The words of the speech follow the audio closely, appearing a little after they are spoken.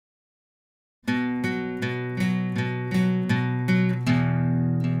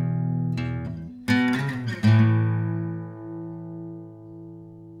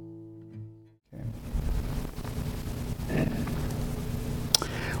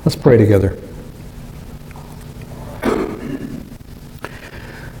Let's pray together.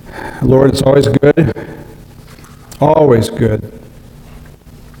 Lord, it's always good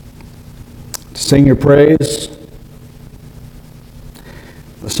to sing your praise.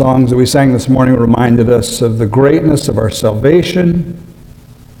 The songs that we sang this morning reminded us of the greatness of our salvation.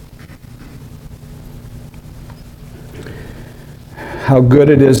 How good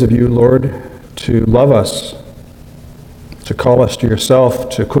it is of you, Lord, to love us, to call us to yourself,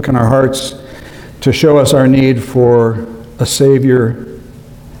 to quicken our hearts, to show us our need for a Savior,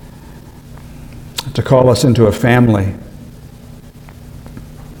 to call us into a family.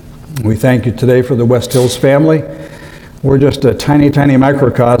 We thank you today for the West Hills family. We're just a tiny, tiny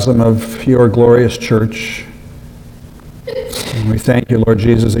microcosm of your glorious church. And we thank you, Lord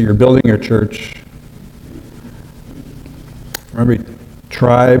Jesus, that you're building your church. From every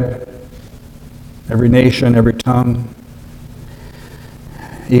tribe, every nation, every tongue,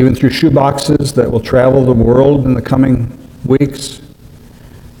 even through shoeboxes that will travel the world in the coming weeks,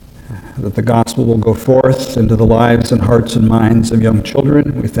 that the gospel will go forth into the lives and hearts and minds of young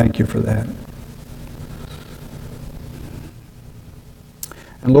children. We thank you for that.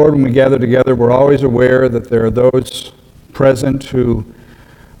 And Lord, when we gather together, we're always aware that there are those present who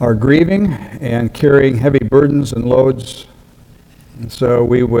are grieving and carrying heavy burdens and loads. And so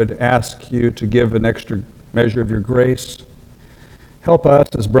we would ask you to give an extra measure of your grace. Help us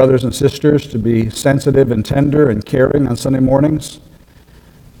as brothers and sisters to be sensitive and tender and caring on Sunday mornings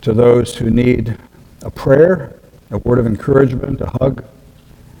to those who need a prayer, a word of encouragement, a hug.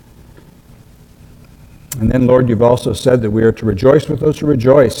 And then, Lord, you've also said that we are to rejoice with those who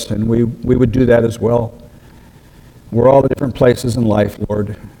rejoice, and we would do that as well. We're all at different places in life,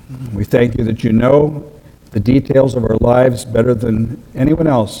 Lord. We thank you that you know the details of our lives better than anyone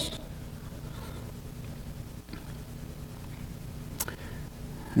else.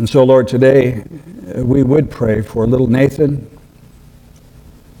 And so, Lord, today we would pray for little Nathan.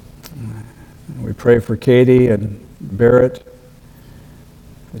 We pray for Katie and Barrett,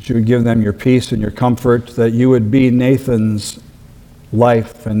 that you would give them your peace and your comfort, that you would be Nathan's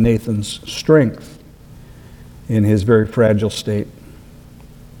life and Nathan's strength in his very fragile state.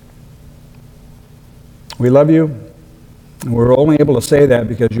 We love you, and we're only able to say that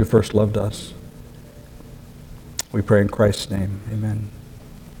because you first loved us. We pray in Christ's name. Amen.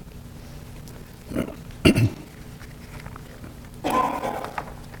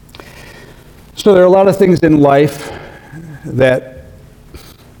 So there are a lot of things in life that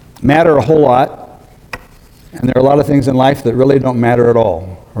matter a whole lot, and there are a lot of things in life that really don't matter at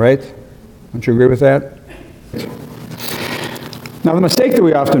all, right? Don't you agree with that? Now, the mistake that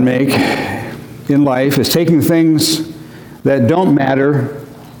we often make in life is taking things that don't matter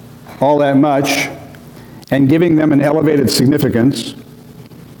all that much and giving them an elevated significance,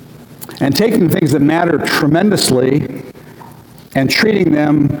 and taking things that matter tremendously and treating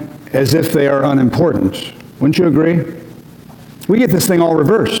them as if they are unimportant. Wouldn't you agree? We get this thing all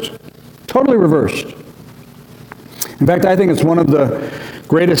reversed, totally reversed. In fact, I think it's one of the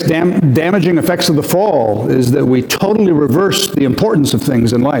greatest damaging effects of the fall is that we totally reverse the importance of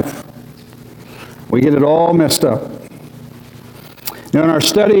things in life. We get it all messed up. Now, in our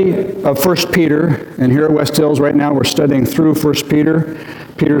study of 1 Peter, and here at West Hills right now we're studying through 1 Peter,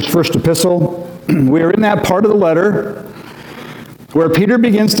 Peter's first epistle, we are in that part of the letter where Peter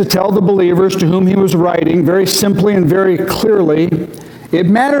begins to tell the believers to whom he was writing very simply and very clearly, it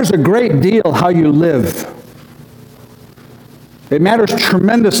matters a great deal how you live. It matters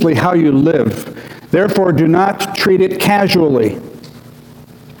tremendously how you live. Therefore, do not treat it casually.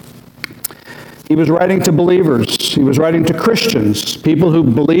 He was writing to believers. He was writing to Christians, people who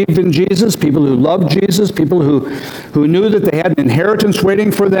believed in Jesus, people who loved Jesus, people who knew that they had an inheritance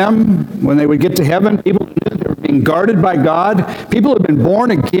waiting for them when they would get to heaven, people who knew they were being guarded by God, people who had been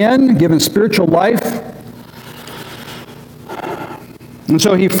born again, given spiritual life. And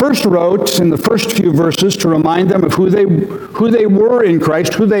so he first wrote in the first few verses to remind them of who they were in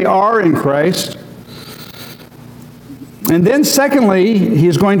Christ, who they are in Christ. And then secondly,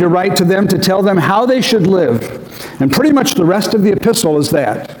 he's going to write to them to tell them how they should live. And pretty much the rest of the epistle is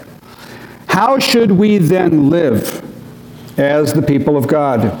that. How should we then live as the people of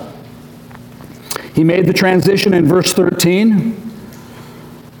God? He made the transition in verse 13.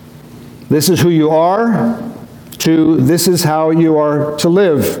 This is who you are, to this is how you are to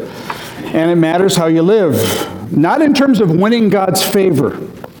live. And it matters how you live. Not in terms of winning God's favor,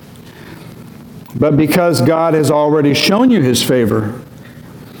 but because God has already shown you his favor.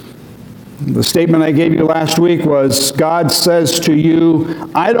 The statement I gave you last week was, God says to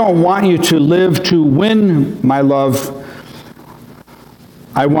you, I don't want you to live to win my love.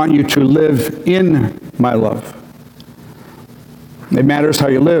 I want you to live in my love. It matters how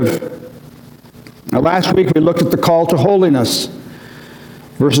you live. Now, last week we looked at the call to holiness.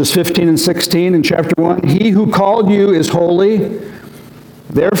 Verses 15 and 16 in chapter 1. He who called you is holy,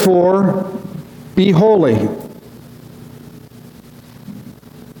 therefore be holy.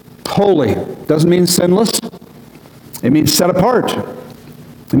 Holy doesn't mean sinless. It means set apart.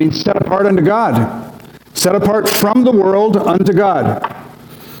 It means set apart unto God. Set apart from the world unto God.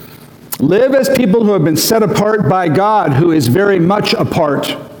 Live as people who have been set apart by God, who is very much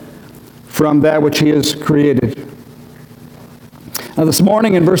apart from that which He has created. Now this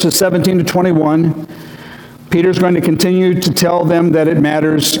morning in verses 17 to 21, Peter's going to continue to tell them that it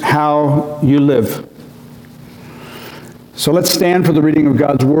matters how you live. So let's stand for the reading of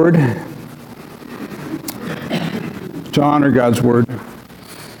God's Word, to honor God's Word.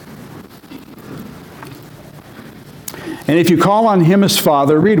 And if you call on Him as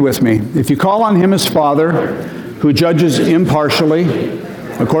Father, read with me. If you call on Him as Father, who judges impartially,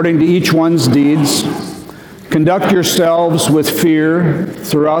 according to each one's deeds, conduct yourselves with fear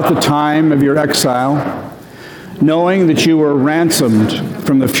throughout the time of your exile, knowing that you were ransomed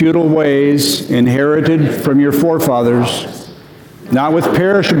from the futile ways inherited from your forefathers, not with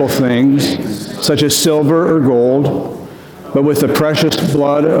perishable things, such as silver or gold, but with the precious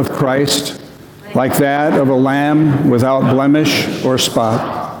blood of Christ, like that of a lamb without blemish or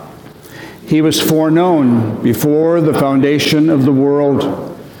spot. He was foreknown before the foundation of the world,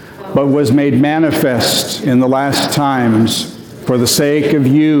 but was made manifest in the last times for the sake of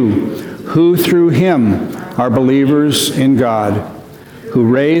you, who through Him are believers in God, who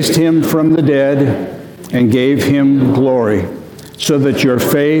raised Him from the dead and gave Him glory, so that your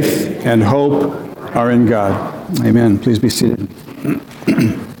faith and hope are in God. Amen. Please be seated.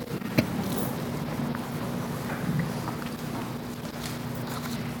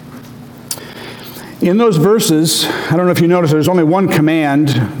 In those verses, I don't know if you notice, there's only one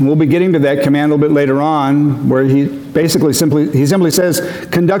command. We'll be getting to that command a little bit later on, where he simply says,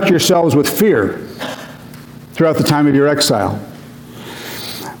 conduct yourselves with fear throughout the time of your exile.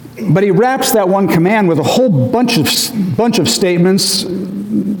 But he wraps that one command with a whole bunch of statements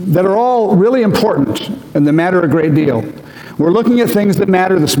that are all really important and that matter a great deal. We're looking at things that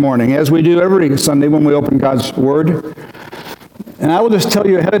matter this morning, as we do every Sunday when we open God's Word. And I will just tell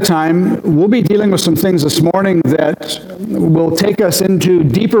you ahead of time, we'll be dealing with some things this morning that will take us into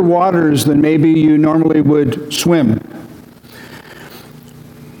deeper waters than maybe you normally would swim.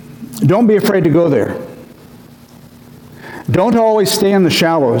 Don't be afraid to go there. Don't always stay in the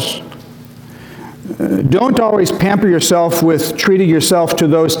shallows. Don't always pamper yourself with treating yourself to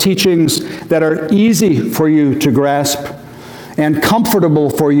those teachings that are easy for you to grasp and comfortable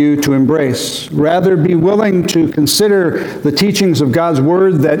for you to embrace. Rather, be willing to consider the teachings of God's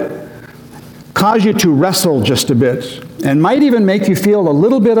Word that cause you to wrestle just a bit and might even make you feel a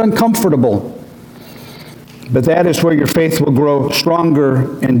little bit uncomfortable. But that is where your faith will grow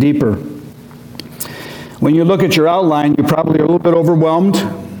stronger and deeper. When you look at your outline, you're probably a little bit overwhelmed.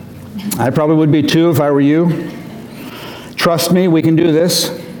 I probably would be too if I were you. Trust me, we can do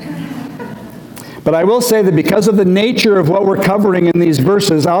this. But I will say that because of the nature of what we're covering in these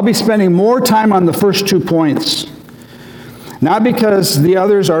verses, I'll be spending more time on the first 2 points. Not because the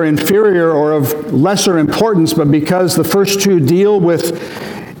others are inferior or of lesser importance, but because the first 2 deal with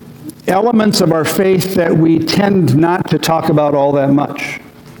elements of our faith that we tend not to talk about all that much.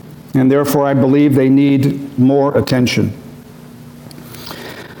 And therefore, I believe they need more attention.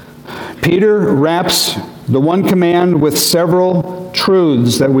 Peter wraps the one command with several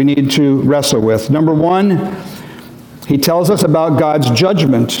truths that we need to wrestle with. Number 1, he tells us about God's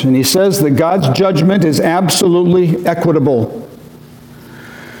judgment, and he says that God's judgment is absolutely equitable.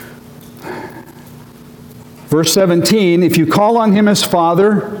 Verse 17, if you call on Him as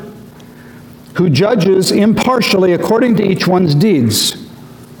Father, who judges impartially according to each one's deeds.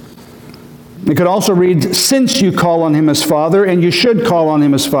 It could also read, since you call on Him as Father, and you should call on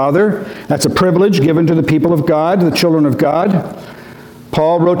Him as Father. That's a privilege given to the people of God, the children of God.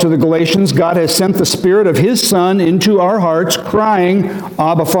 Paul wrote to the Galatians, God has sent the Spirit of His Son into our hearts, crying,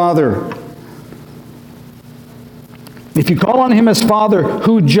 Abba, Father. If you call on Him as Father,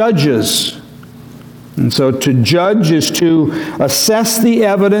 who judges? And so to judge is to assess the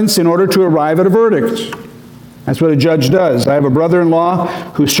evidence in order to arrive at a verdict. That's what a judge does. I have a brother-in-law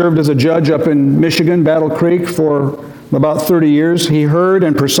who served as a judge up in Michigan, Battle Creek, for about 30 years. He heard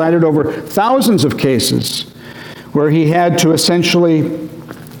and presided over thousands of cases where he had to essentially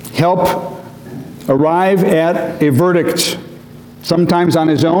help arrive at a verdict, sometimes on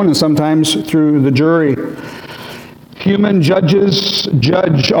his own and sometimes through the jury. Human judges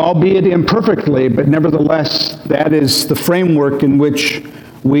judge, albeit imperfectly, but nevertheless, that is the framework in which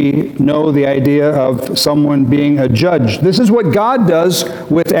we know the idea of someone being a judge. This is what God does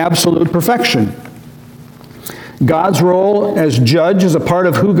with absolute perfection. God's role as judge is a part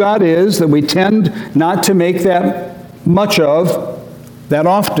of who God is that we tend not to make that much of that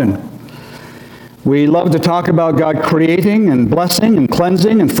often. We love to talk about God creating and blessing and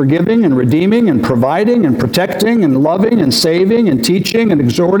cleansing and forgiving and redeeming and providing and protecting and loving and saving and teaching and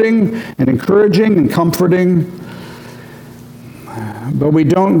exhorting and encouraging and comforting. But we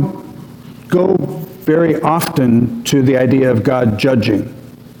don't go very often to the idea of God judging.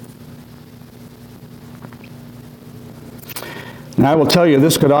 And I will tell you,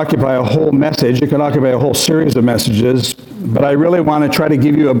 this could occupy a whole message. It could occupy a whole series of messages. But I really want to try to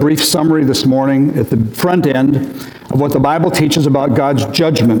give you a brief summary this morning at the front end of what the Bible teaches about God's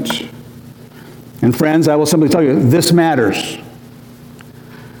judgment. And friends, I will simply tell you, this matters.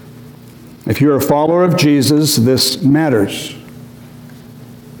 If you're a follower of Jesus, this matters.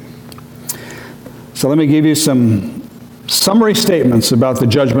 So let me give you some summary statements about the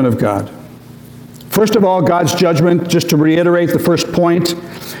judgment of God. First of all, God's judgment, just to reiterate the first point,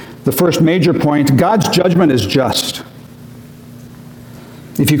 the first major point, God's judgment is just.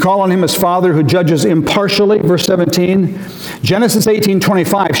 If you call on him as Father who judges impartially, verse 17, Genesis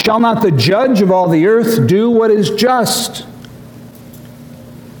 18:25, shall not the judge of all the earth do what is just?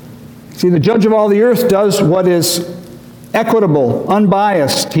 See, the judge of all the earth does what is equitable,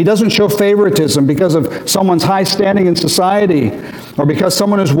 unbiased. He doesn't show favoritism because of someone's high standing in society, or because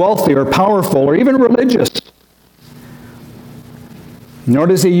someone is wealthy or powerful or even religious. Nor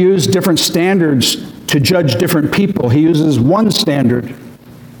does he use different standards to judge different people. He uses one standard.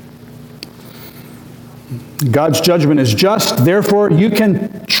 God's judgment is just, therefore you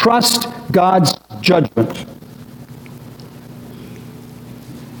can trust God's judgment.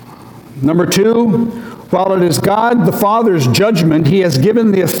 Number two, while it is God the Father's judgment, he has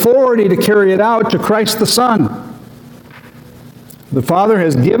given the authority to carry it out to Christ the Son. The Father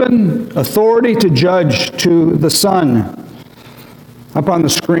has given authority to judge to the Son. Up on the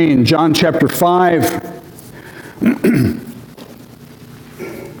screen, John chapter 5.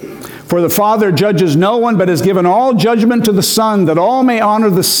 For the Father judges no one, but has given all judgment to the Son, that all may honor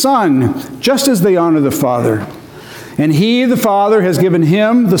the Son, just as they honor the Father. And he, the Father, has given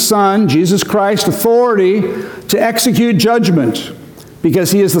him, the Son, Jesus Christ, authority to execute judgment,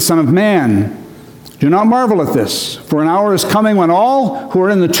 because he is the Son of Man. Do not marvel at this, for an hour is coming when all who are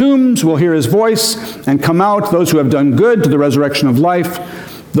in the tombs will hear his voice and come out, those who have done good to the resurrection of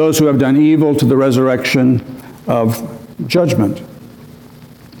life, those who have done evil to the resurrection of judgment.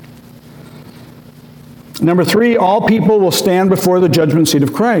 Number three, all people will stand before the judgment seat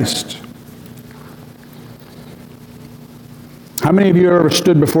of Christ. How many of you have ever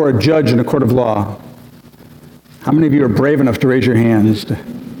stood before a judge in a court of law? How many of you are brave enough to raise your hands?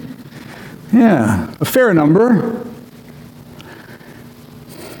 Yeah, a fair number.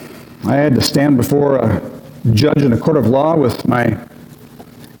 I had to stand before a judge in a court of law with my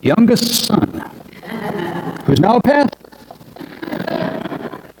youngest son, who's now a pastor.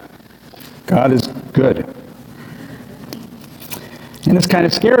 God is good. And it's kind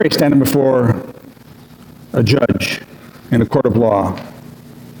of scary standing before a judge in a court of law.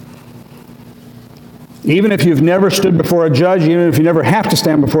 Even if you've never stood before a judge, even if you never have to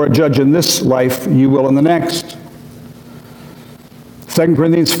stand before a judge in this life, you will in the next. 2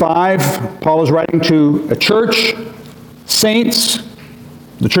 Corinthians 5, Paul is writing to a church, saints,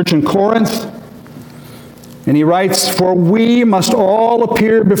 the church in Corinth, and he writes, for we must all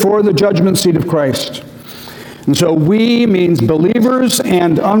appear before the judgment seat of Christ. And so we means believers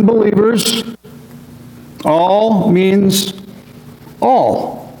and unbelievers. All means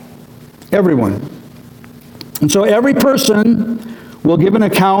all, everyone. And so every person will give an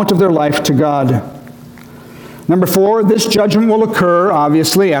account of their life to God. Number four, this judgment will occur,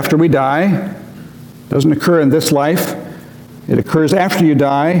 obviously, after we die. It doesn't occur in this life. It occurs after you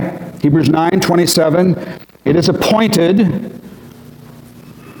die. Hebrews 9:27. It is appointed,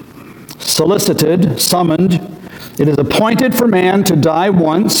 solicited, summoned. It is appointed for man to die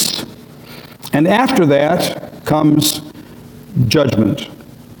once, and after that comes judgment.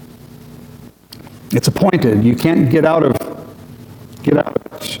 It's appointed. You can't get out of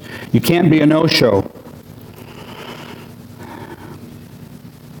it. You can't be a no-show.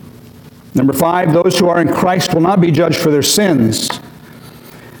 Number five, those who are in Christ will not be judged for their sins,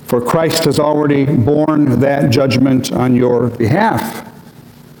 for Christ has already borne that judgment on your behalf.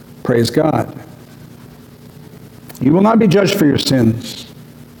 Praise God. You will not be judged for your sins.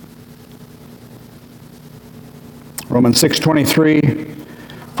 Romans 6:23,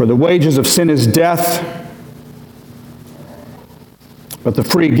 for the wages of sin is death, but the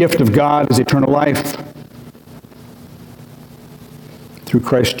free gift of God is eternal life through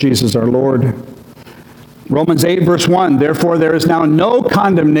Christ Jesus our Lord. Romans 8, verse 1, therefore there is now no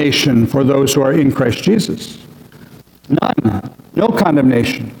condemnation for those who are in Christ Jesus. None. No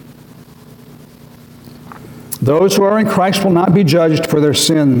condemnation. Those who are in Christ will not be judged for their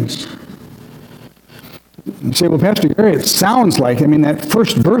sins. You say, well, Pastor Gary, it sounds like, that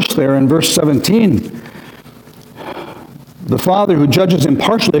first verse there in verse 17, the Father who judges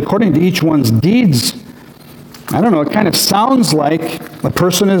impartially according to each one's deeds. I don't know, it kind of sounds like a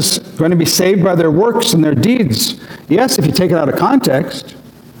person is going to be saved by their works and their deeds. Yes, if you take it out of context.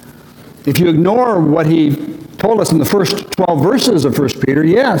 If you ignore what he told us in the first 12 verses of 1 Peter,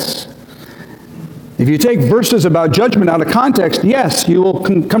 yes. If you take verses about judgment out of context, yes, you will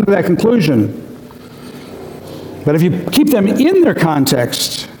come to that conclusion. But if you keep them in their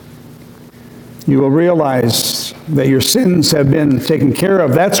context, you will realize that your sins have been taken care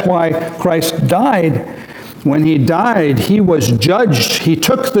of. That's why Christ died. When he died, he was judged. He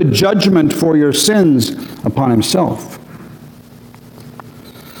took the judgment for your sins upon himself.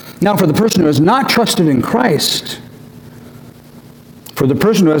 Now, for the person who has not trusted in Christ, for the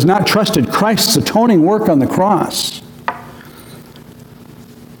person who has not trusted Christ's atoning work on the cross,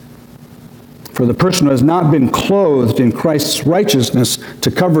 for the person who has not been clothed in Christ's righteousness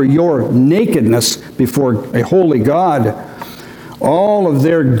to cover your nakedness before a holy God, all of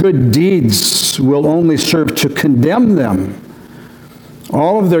their good deeds will only serve to condemn them.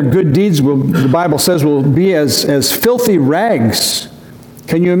 All of their good deeds, the Bible says, will be as filthy rags.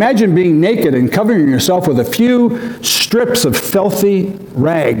 Can you imagine being naked and covering yourself with a few strips of filthy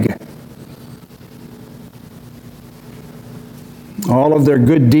rag? All of their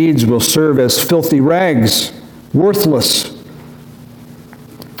good deeds will serve as filthy rags, worthless.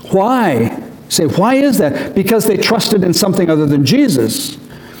 Why? You say, why is that? Because they trusted in something other than Jesus.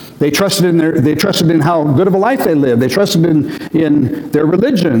 They trusted in how good of a life they lived. They trusted in their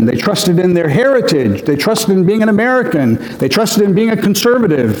religion. They trusted in their heritage. They trusted in being an American. They trusted in being a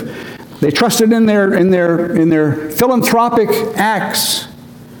conservative. They trusted in their philanthropic acts.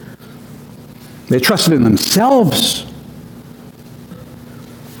 They trusted in themselves.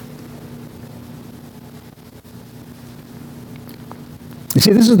 You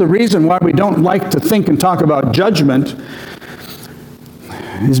see, this is the reason why we don't like to think and talk about judgment,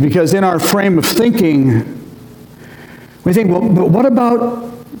 is because in our frame of thinking, we think, well, but what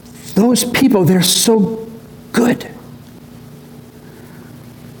about those people? They're so good.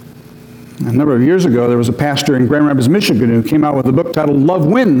 A number of years ago, there was a pastor in Grand Rapids, Michigan, who came out with a book titled Love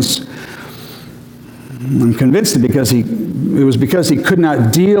Wins. I'm convinced it was because he could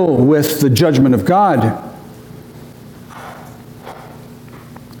not deal with the judgment of God.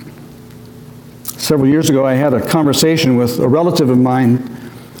 Several years ago, I had a conversation with a relative of mine.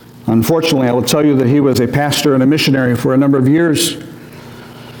 Unfortunately, I will tell you that he was a pastor and a missionary for a number of years.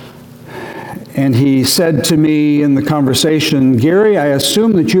 And he said to me in the conversation, Gary, I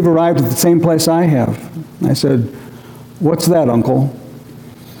assume that you've arrived at the same place I have. I said, what's that, Uncle?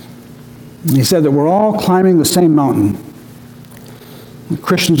 He said that we're all climbing the same mountain.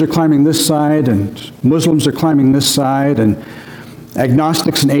 Christians are climbing this side, and Muslims are climbing this side, and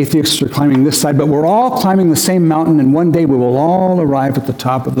agnostics and atheists are climbing this side, but we're all climbing the same mountain, and one day we will all arrive at the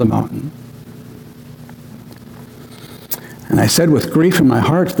top of the mountain. And I said with grief in my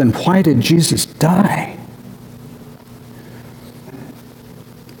heart, then why did Jesus die?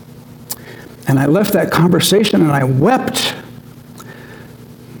 And I left that conversation and I wept,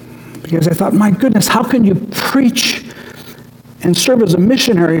 because I thought, my goodness, how can you preach and serve as a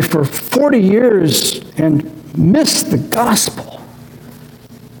missionary for 40 years and miss the gospel?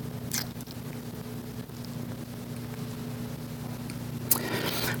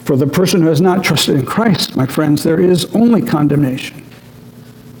 For the person who has not trusted in Christ, my friends, there is only condemnation.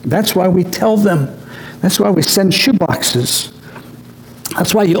 That's why we tell them. That's why we send shoeboxes.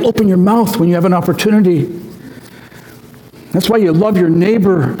 That's why you open your mouth when you have an opportunity. That's why you love your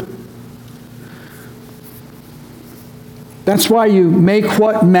neighbor. That's why you make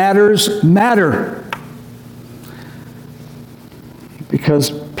what matters matter.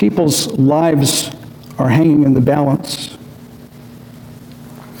 Because people's lives are hanging in the balance.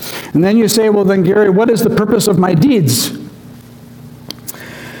 And then you say, well, then, Gary, what is the purpose of my deeds?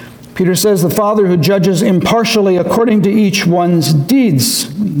 Peter says, the Father who judges impartially according to each one's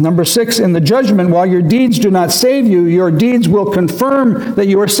deeds. Number 6, in the judgment, while your deeds do not save you, your deeds will confirm that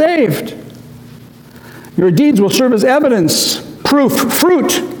you are saved. Your deeds will serve as evidence, proof,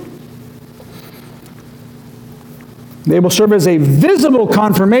 fruit. They will serve as a visible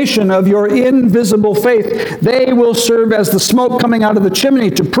confirmation of your invisible faith. They will serve as the smoke coming out of the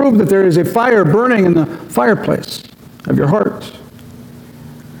chimney to prove that there is a fire burning in the fireplace of your heart.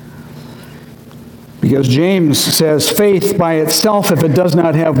 Because James says faith by itself, if it does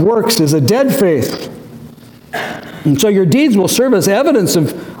not have works, is a dead faith. And so your deeds will serve as evidence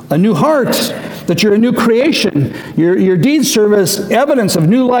of a new heart, that you're a new creation. Your deeds serve as evidence of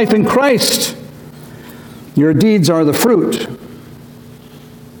new life in Christ. Your deeds are the fruit.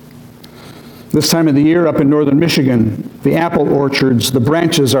 This time of the year up in northern Michigan, the apple orchards, the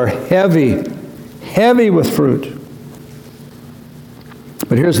branches are heavy with fruit.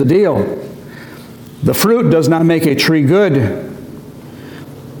 But here's the deal. The fruit does not make a tree good.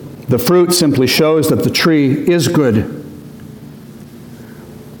 The fruit simply shows that the tree is good.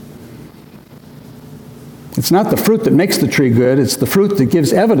 It's not the fruit that makes the tree good, it's the fruit that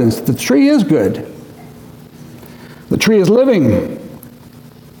gives evidence that the tree is good. The tree is living.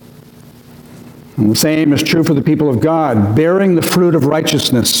 And the same is true for the people of God, bearing the fruit of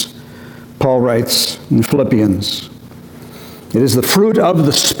righteousness, Paul writes in Philippians. It is the fruit of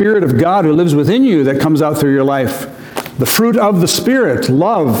the Spirit of God who lives within you that comes out through your life. The fruit of the Spirit,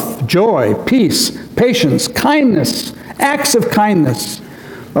 love, joy, peace, patience, kindness, acts of kindness,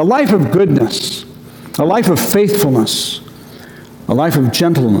 a life of goodness, a life of faithfulness, a life of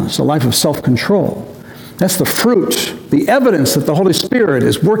gentleness, a life of self-control. That's the fruit, the evidence that the Holy Spirit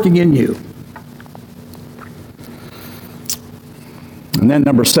is working in you. And then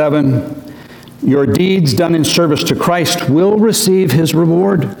number 7, your deeds done in service to Christ will receive His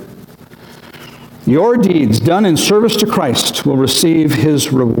reward. Your deeds done in service to Christ will receive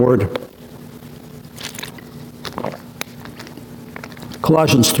His reward.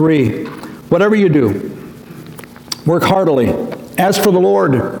 Colossians 3, whatever you do, work heartily, as for the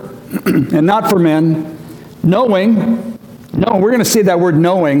Lord, and not for men, knowing, we're going to see that word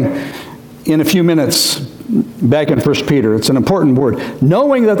knowing in a few minutes back in 1 Peter. It's an important word.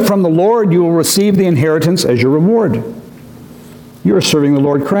 Knowing that from the Lord you will receive the inheritance as your reward. You are serving the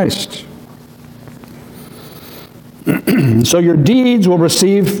Lord Christ. So your deeds will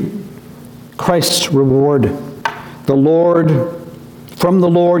receive Christ's reward. From the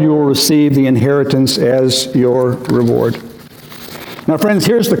Lord you will receive the inheritance as your reward. Now friends,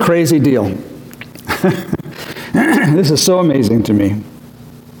 here's the crazy deal. This is so amazing to me.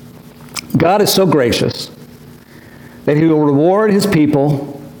 God is so gracious that He will reward His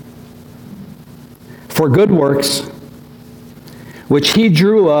people for good works, which He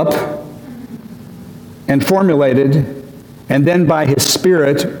drew up and formulated, and then by His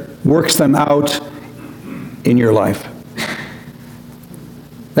Spirit works them out in your life.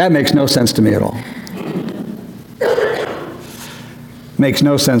 That makes no sense to me at all. Makes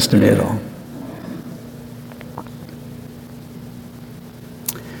no sense to me at all.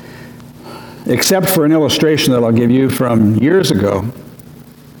 Except for an illustration that I'll give you from years ago.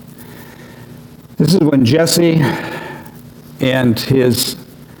 This is when Jesse and his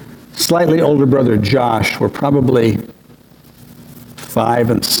slightly older brother Josh were probably 5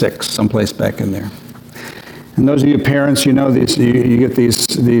 and 6, someplace back in there. And those of you parents, you know these. You get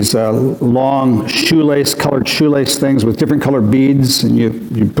these long colored shoelace things with different colored beads, and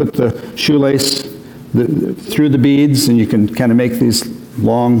you put the shoelace through the beads, and you can kind of make these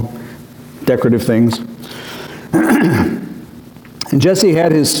long decorative things. And Jesse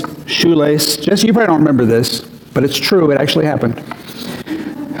had his shoelace. Jesse, you probably don't remember this, but it's true. It actually happened.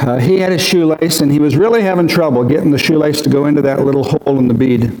 He had his shoelace, and he was really having trouble getting the shoelace to go into that little hole in the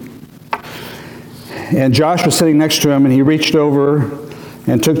bead. And Josh was sitting next to him, and he reached over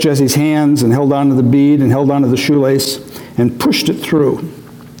and took Jesse's hands and held onto the bead and held onto the shoelace and pushed it through.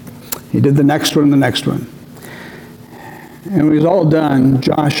 He did the next one and the next one. And when it was all done,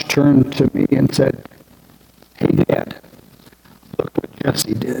 Josh turned to me and said, "Hey, Dad, look what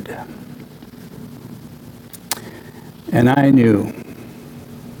Jesse did." And I knew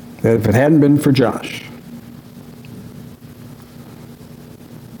that if it hadn't been for Josh,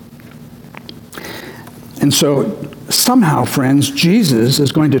 and so somehow, friends, Jesus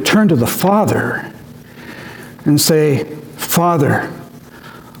is going to turn to the Father and say, "Father,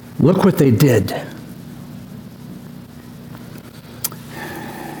 look what they did."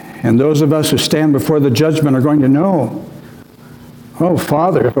 And those of us who stand before the judgment are going to know, "Oh,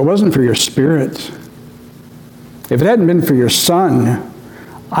 Father, if it wasn't for your Spirit, if it hadn't been for your Son,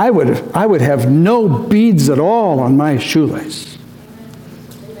 I would have no beads at all on my shoelace."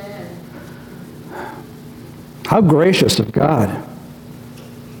 Amen. How gracious of God.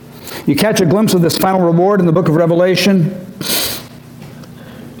 You catch a glimpse of this final reward in the book of Revelation.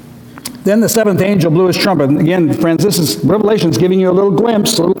 Then the seventh angel blew his trumpet. And again, friends, this is Revelation's giving you a little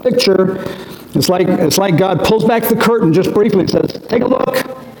glimpse, a little picture. It's like God pulls back the curtain just briefly and says, take a look.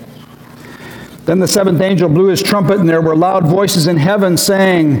 Then the seventh angel blew his trumpet, and there were loud voices in heaven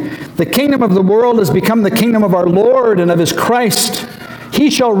saying, the kingdom of the world has become the kingdom of our Lord and of his Christ. He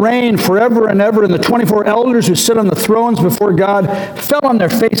shall reign forever and ever. And the 24 elders who sit on the thrones before God fell on their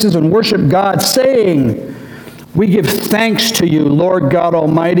faces and worshiped God, saying, we give thanks to you, Lord God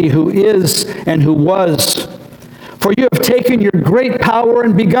Almighty, who is and who was. For you have taken your great power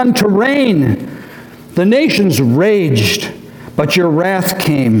and begun to reign. The nations raged, but your wrath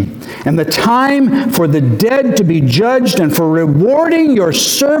came, and the time for the dead to be judged, and for rewarding your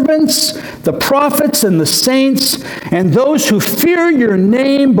servants, the prophets and the saints, and those who fear your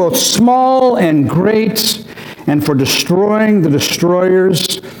name, both small and great, and for destroying the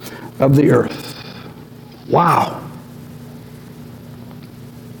destroyers of the earth. Wow.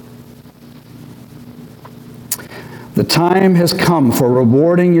 The time has come for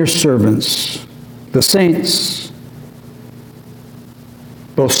rewarding your servants, the saints,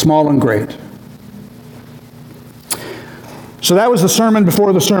 both small and great. So that was the sermon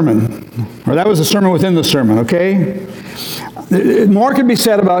before the sermon, or that was the sermon within the sermon, okay? More can be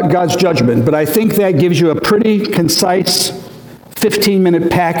said about God's judgment, but I think that gives you a pretty concise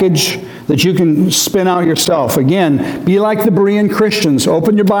 15-minute package that you can spin out yourself. Again, be like the Berean Christians.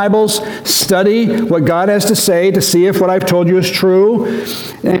 Open your Bibles, study what God has to say to see if what I've told you is true,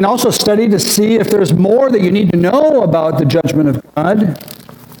 and also study to see if there's more that you need to know about the judgment of God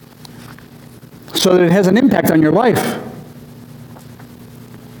so that it has an impact on your life.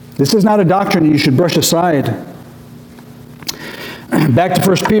 This is not a doctrine you should brush aside. Back to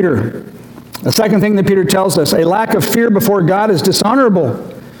 1 Peter. The second thing that Peter tells us, a lack of fear before God is dishonorable.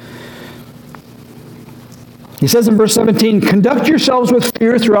 He says in verse 17, conduct yourselves with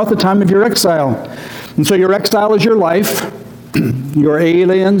fear throughout the time of your exile. And so your exile is your life. You're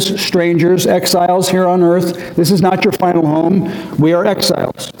aliens, strangers, exiles here on earth. This is not your final home. We are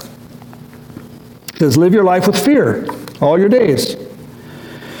exiles. It says, live your life with fear all your days.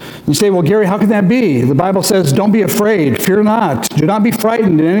 You say, well, Gary, how can that be? The Bible says, don't be afraid. Fear not. Do not be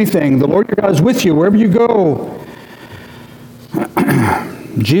frightened in anything. The Lord your God is with you wherever you go.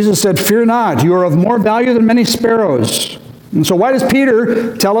 Jesus said, fear not. You are of more value than many sparrows. And so why does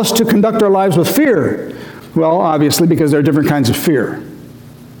Peter tell us to conduct our lives with fear? Well, obviously, because there are different kinds of fear.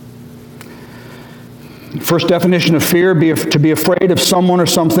 First definition of fear, to be afraid of someone or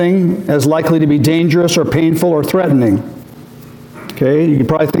something as likely to be dangerous or painful or threatening. Okay, you can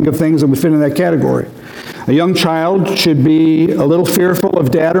probably think of things that would fit in that category. A young child should be a little fearful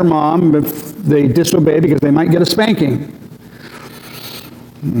of dad or mom if they disobey because they might get a spanking.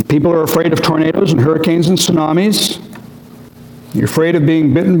 People are afraid of tornadoes and hurricanes and tsunamis. You're afraid of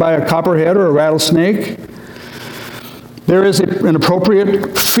being bitten by a copperhead or a rattlesnake. There is an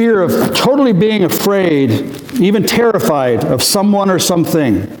appropriate fear of totally being afraid, even terrified of someone or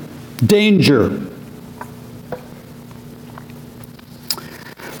something. Danger.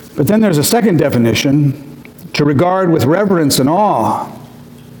 But then there's a second definition, to regard with reverence and awe,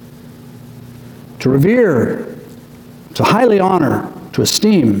 to revere, to highly honor, to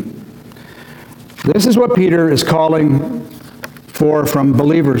esteem. This is what Peter is calling for from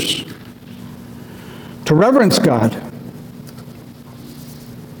believers. To reverence God.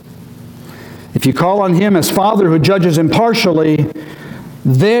 If you call on Him as Father who judges impartially,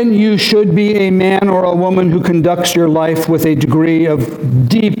 then you should be a man or a woman who conducts your life with a degree of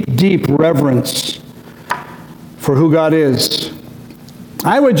deep, deep reverence for who God is.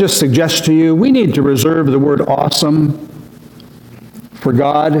 I would just suggest to you, we need to reserve the word awesome for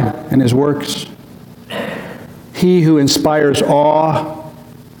God and His works. He who inspires awe.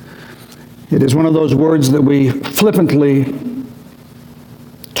 It is one of those words that we flippantly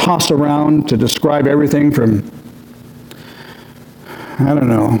toss around to describe everything from, I don't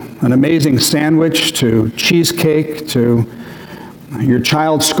know, an amazing sandwich to cheesecake to your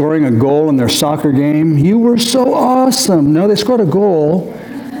child scoring a goal in their soccer game. You were so awesome. No, they scored a goal.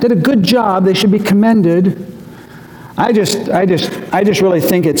 Did a good job. They should be commended. I just really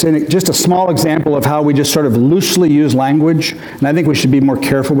think it's just a small example of how we just sort of loosely use language, and I think we should be more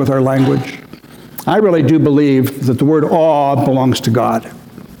careful with our language. I really do believe that the word awe belongs to God.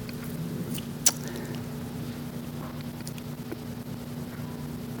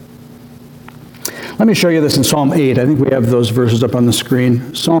 Let me show you this in Psalm 8. I think we have those verses up on the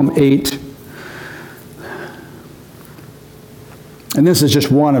screen. Psalm 8. And this is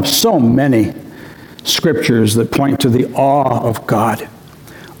just one of so many scriptures that point to the awe of God.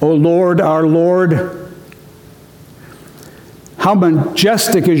 O Lord, our Lord, How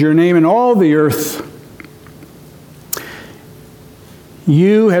majestic is your name in all the earth.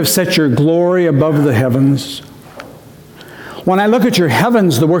 You have set your glory above the heavens. When I look at your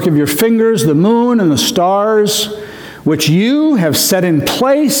heavens, the work of your fingers, the moon and the stars, which you have set in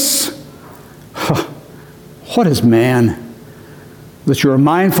place, what is man that you are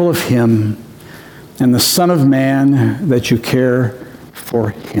mindful of him, and the Son of Man that you care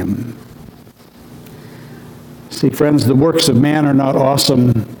for him? See, friends, the works of man are not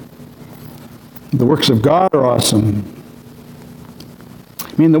awesome. The works of God are awesome.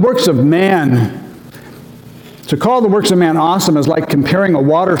 I mean, the works of man, to call the works of man awesome is like comparing a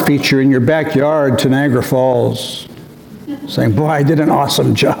water feature in your backyard to Niagara Falls. Saying, boy, I did an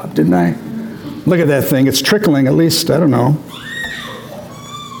awesome job, didn't I? Look at that thing. It's trickling at least, I don't know,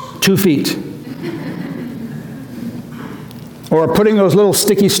 2 feet. Or putting those little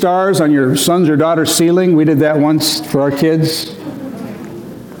sticky stars on your son's or daughter's ceiling. We did that once for our kids.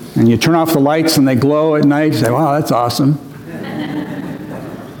 And you turn off the lights and they glow at night. You say, wow, that's awesome.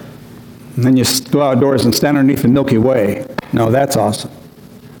 And then you go outdoors and stand underneath the Milky Way. No, that's awesome.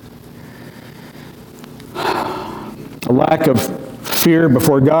 A lack of fear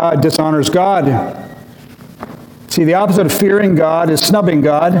before God dishonors God. See, the opposite of fearing God is snubbing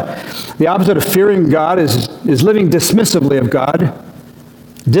God. The opposite of fearing God is living dismissively of God,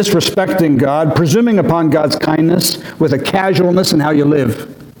 disrespecting God, presuming upon God's kindness with a casualness in how you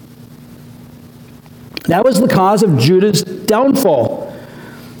live. That was the cause of Judah's downfall.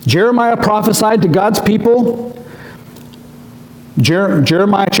 Jeremiah prophesied to God's people.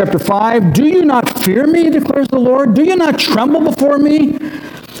 Jeremiah chapter 5, do you not fear me, declares the Lord? Do you not tremble before me?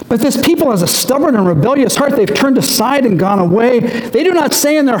 But this people has a stubborn and rebellious heart. They've turned aside and gone away. They do not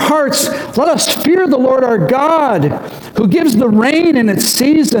say in their hearts, let us fear the Lord our God, who gives the rain in its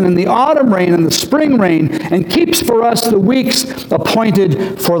season, and the autumn rain and the spring rain, and keeps for us the weeks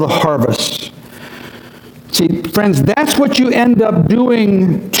appointed for the harvest. See, friends, that's what you end up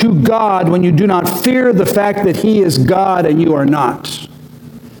doing to God when you do not fear the fact that He is God and you are not.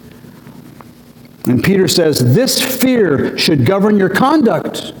 And Peter says, this fear should govern your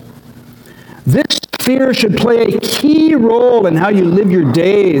conduct. This fear should play a key role in how you live your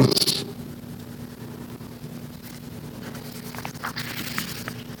days.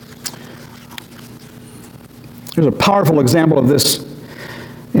 There's a powerful example of this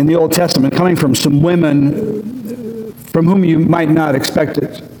in the Old Testament coming from some women from whom you might not expect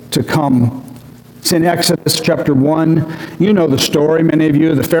it to come. It's in Exodus chapter 1. You know the story, many of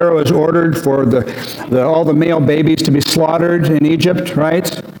you. The Pharaoh has ordered for all the male babies to be slaughtered in Egypt,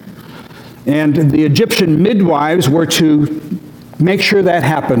 right? And the Egyptian midwives were to make sure that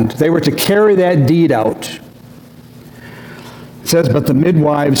happened. They were to carry that deed out. It says, but the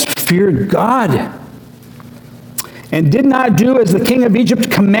midwives feared God and did not do as the king of Egypt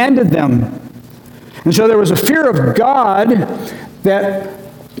commanded them. And so there was a fear of God that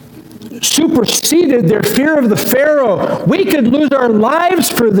superseded their fear of the Pharaoh. We could lose our lives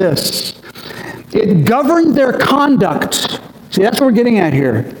for this. It governed their conduct. See, that's what we're getting at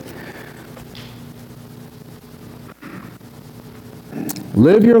here.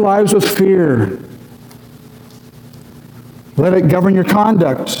 Live your lives with fear. Let it govern your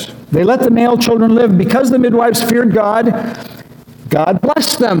conduct. They let the male children live. Because the midwives feared God, God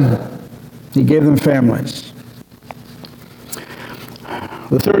blessed them. He gave them families.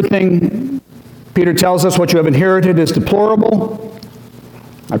 The third thing Peter tells us, what you have inherited is deplorable.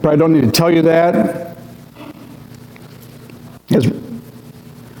 I probably don't need to tell you that.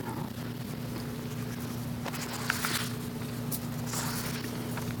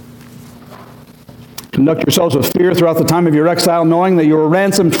 Conduct yourselves with fear throughout the time of your exile, knowing that you were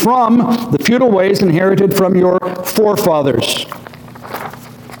ransomed from the futile ways inherited from your forefathers.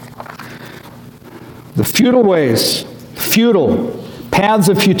 The futile ways, futile, paths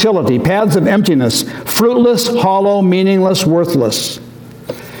of futility, paths of emptiness, fruitless, hollow, meaningless, worthless.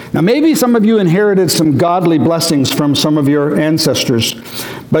 Now maybe some of you inherited some godly blessings from some of your ancestors,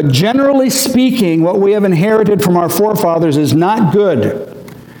 but generally speaking, what we have inherited from our forefathers is not good.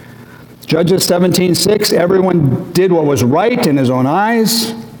 Judges 17:6, everyone did what was right in his own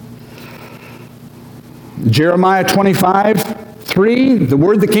eyes. Jeremiah 25:3, the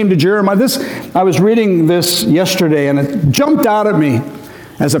word that came to Jeremiah. I was reading this yesterday and it jumped out at me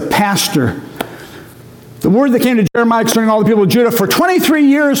as a pastor. The word that came to Jeremiah concerning all the people of Judah, for 23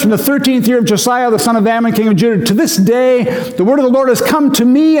 years from the 13th year of Josiah, the son of Ammon, king of Judah, to this day, the word of the Lord has come to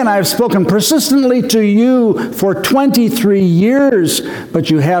me, and I have spoken persistently to you for 23 years,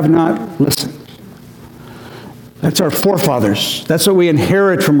 but you have not listened. That's our forefathers. That's what we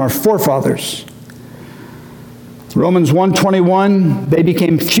inherit from our forefathers. Romans 1:21, they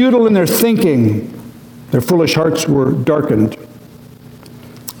became futile in their thinking. Their foolish hearts were darkened.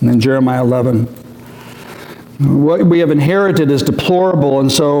 And then Jeremiah 11. What we have inherited is deplorable,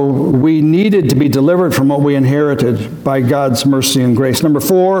 and so we needed to be delivered from what we inherited by God's mercy and grace. Number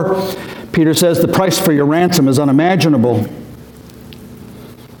 4, Peter says the price for your ransom is unimaginable.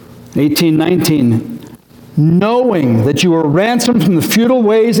 18:19, knowing that you were ransomed from the futile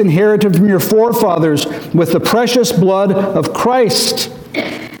ways inherited from your forefathers with the precious blood of Christ.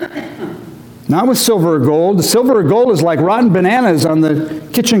 Not with silver or gold. Silver or gold is like rotten bananas on the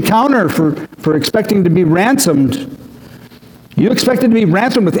kitchen counter for expecting to be ransomed. You expected to be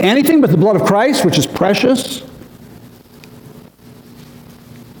ransomed with anything but the blood of Christ, which is precious?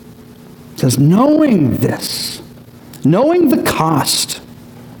 It says, knowing this, knowing the cost.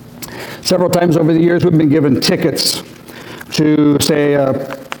 Several times over the years, we've been given tickets to, say, a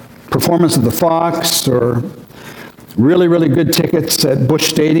performance of the Fox, or really, really good tickets at Busch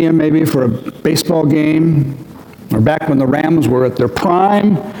Stadium, maybe for a baseball game, or back when the Rams were at their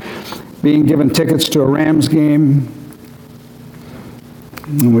prime, being given tickets to a Rams game.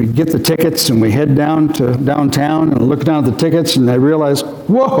 And we get the tickets and we head down to downtown and look down at the tickets, and I realize,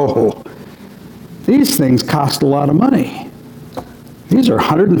 whoa, these things cost a lot of money. These are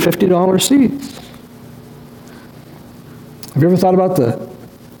 $150 seats. Have you ever thought about the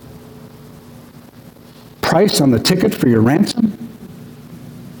price on the ticket for your ransom?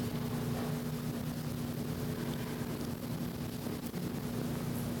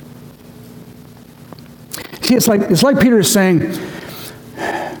 See, it's like Peter is saying,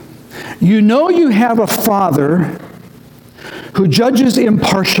 you know you have a Father who judges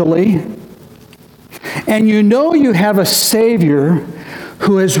impartially, and you know you have a Savior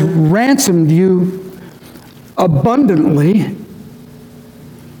who has ransomed you abundantly.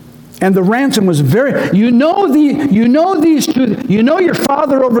 And the ransom was very, you know these two, you know your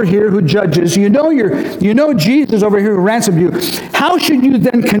Father over here who judges, you know Jesus over here who ransomed you. How should you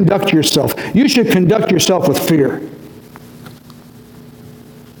then conduct yourself? You should conduct yourself with fear.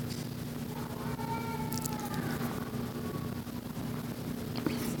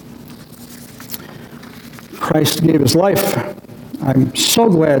 Christ gave his life. I'm so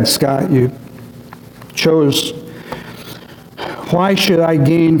glad, Scott, you chose. Why should I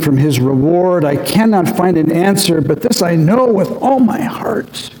gain from his reward? I cannot find an answer, but this I know with all my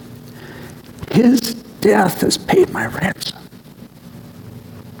heart. His death has paid my ransom.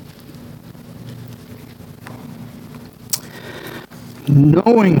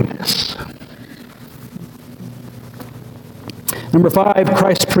 Knowing this. Number 5,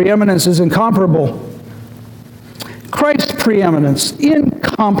 Christ's preeminence is incomparable. Christ's preeminence,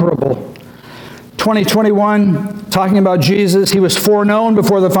 incomparable. 2021, talking about Jesus, he was foreknown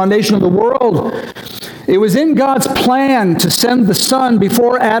before the foundation of the world. It was in God's plan to send the Son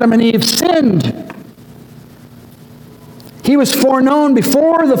before Adam and Eve sinned. He was foreknown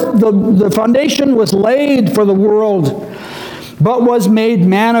before the foundation was laid for the world, but was made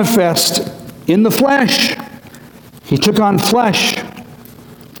manifest in the flesh. He took on flesh.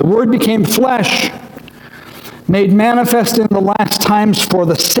 The Word became flesh, made manifest in the last times for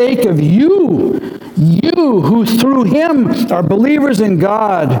the sake of you who through him are believers in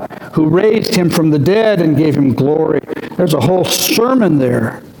God, who raised him from the dead and gave him glory. There's a whole sermon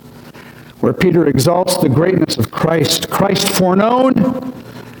there where Peter exalts the greatness of Christ. Christ foreknown,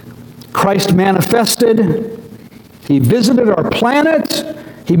 Christ manifested, he visited our planet,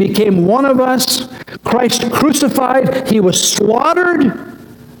 he became one of us, Christ crucified, he was slaughtered,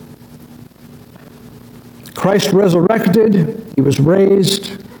 Christ resurrected, he was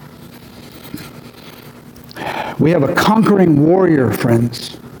raised. We have a conquering warrior,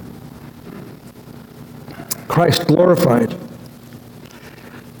 friends. Christ glorified.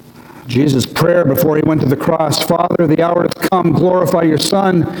 Jesus' prayer before he went to the cross, Father, the hour has come, glorify your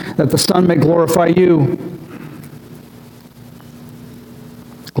Son, that the Son may glorify you.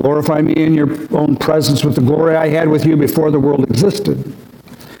 Glorify me in your own presence with the glory I had with you before the world existed.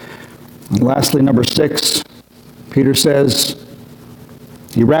 And lastly, number 6, Peter says,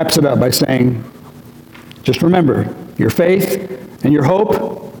 he wraps it up by saying, just remember, your faith and your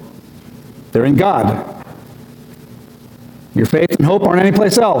hope, they're in God. Your faith and hope aren't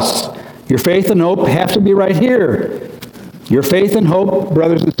anyplace else. Your faith and hope have to be right here. Your faith and hope,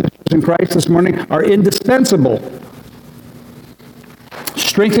 brothers and sisters in Christ this morning, are indispensable.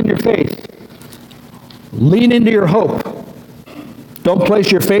 Strengthen your faith. Lean into your hope. Don't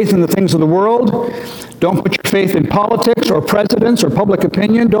place your faith in the things of the world. Don't put your faith in politics or presidents or public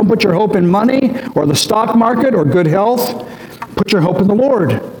opinion. Don't put your hope in money or the stock market or good health. Put your hope in the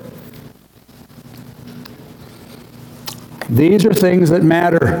Lord. These are things that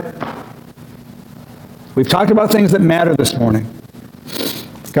matter. We've talked about things that matter this morning.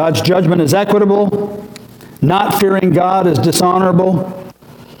 God's judgment is equitable. Not fearing God is dishonorable.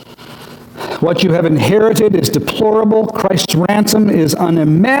 What you have inherited is deplorable. Christ's ransom is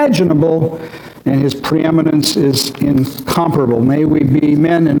unimaginable, and his preeminence is incomparable. May we be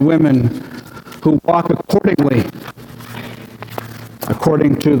men and women who walk accordingly,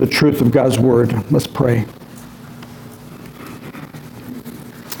 according to the truth of God's word. Let's pray.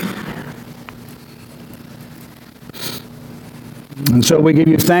 And so we give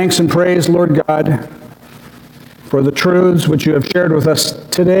you thanks and praise, Lord God, for the truths which you have shared with us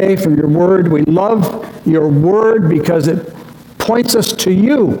today from your word. We love your word because it points us to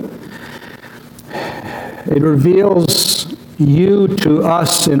you. It reveals you to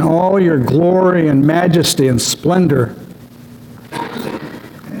us in all your glory and majesty and splendor.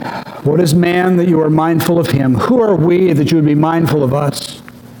 What is man that you are mindful of him? Who are we that you would be mindful of us?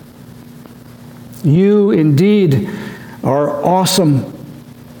 You indeed are awesome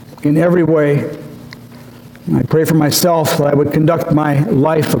in every way. I pray for myself that I would conduct my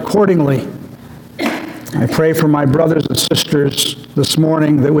life accordingly. I pray for my brothers and sisters this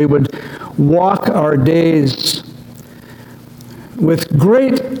morning that we would walk our days with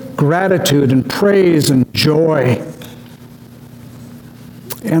great gratitude and praise and joy,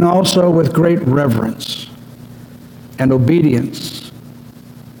 and also with great reverence and obedience,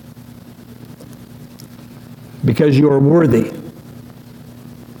 because you are worthy.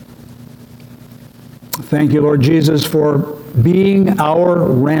 Thank you, Lord Jesus, for being our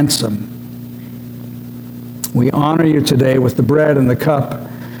ransom. We honor you today with the bread and the cup.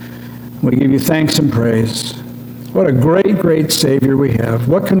 We give you thanks and praise. What a great, great Savior we have.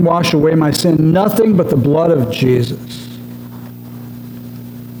 What can wash away my sin? Nothing but the blood of Jesus.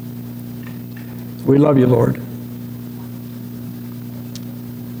 We love you, Lord.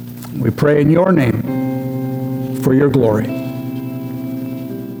 We pray in your name for your glory.